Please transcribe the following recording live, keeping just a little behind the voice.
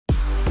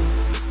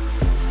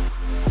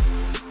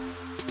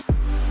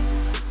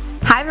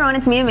Hi everyone,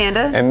 it's me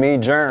Amanda. And me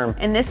Germ.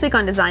 And this week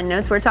on Design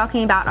Notes, we're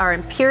talking about our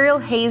Imperial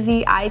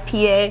Hazy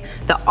IPA,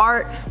 the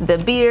art, the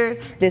beer.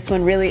 This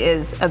one really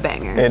is a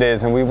banger. It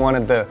is, and we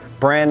wanted the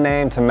brand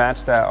name to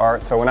match that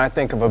art. So when I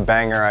think of a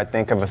banger, I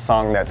think of a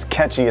song that's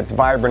catchy, it's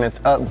vibrant, it's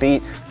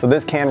upbeat. So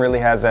this can really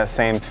has that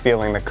same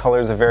feeling. The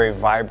colors are very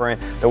vibrant.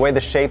 The way the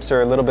shapes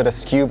are a little bit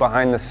askew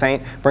behind the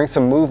Saint brings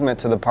some movement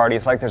to the party.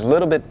 It's like there's a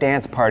little bit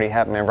dance party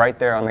happening right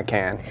there on the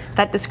can.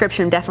 That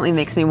description definitely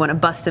makes me want to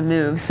bust a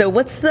move. So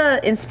what's the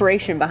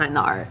inspiration behind the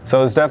art?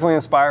 So it's definitely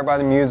inspired by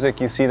the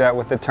music. You see that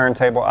with the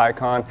turntable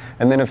icon.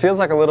 And then it feels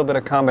like a little bit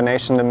of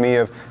combination to me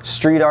of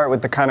street art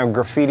with the kind of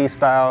graffiti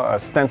style,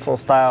 stencil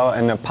style,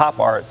 and the pop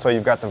art. So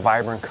you've got the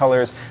vibrant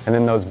colors and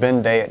then those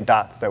Ben-Day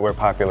dots that were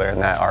popular in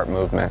that art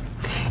movement.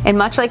 And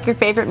much like your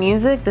favorite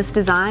music, this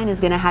design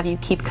is going to have you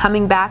keep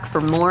coming back for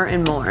more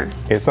and more.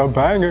 It's a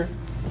banger.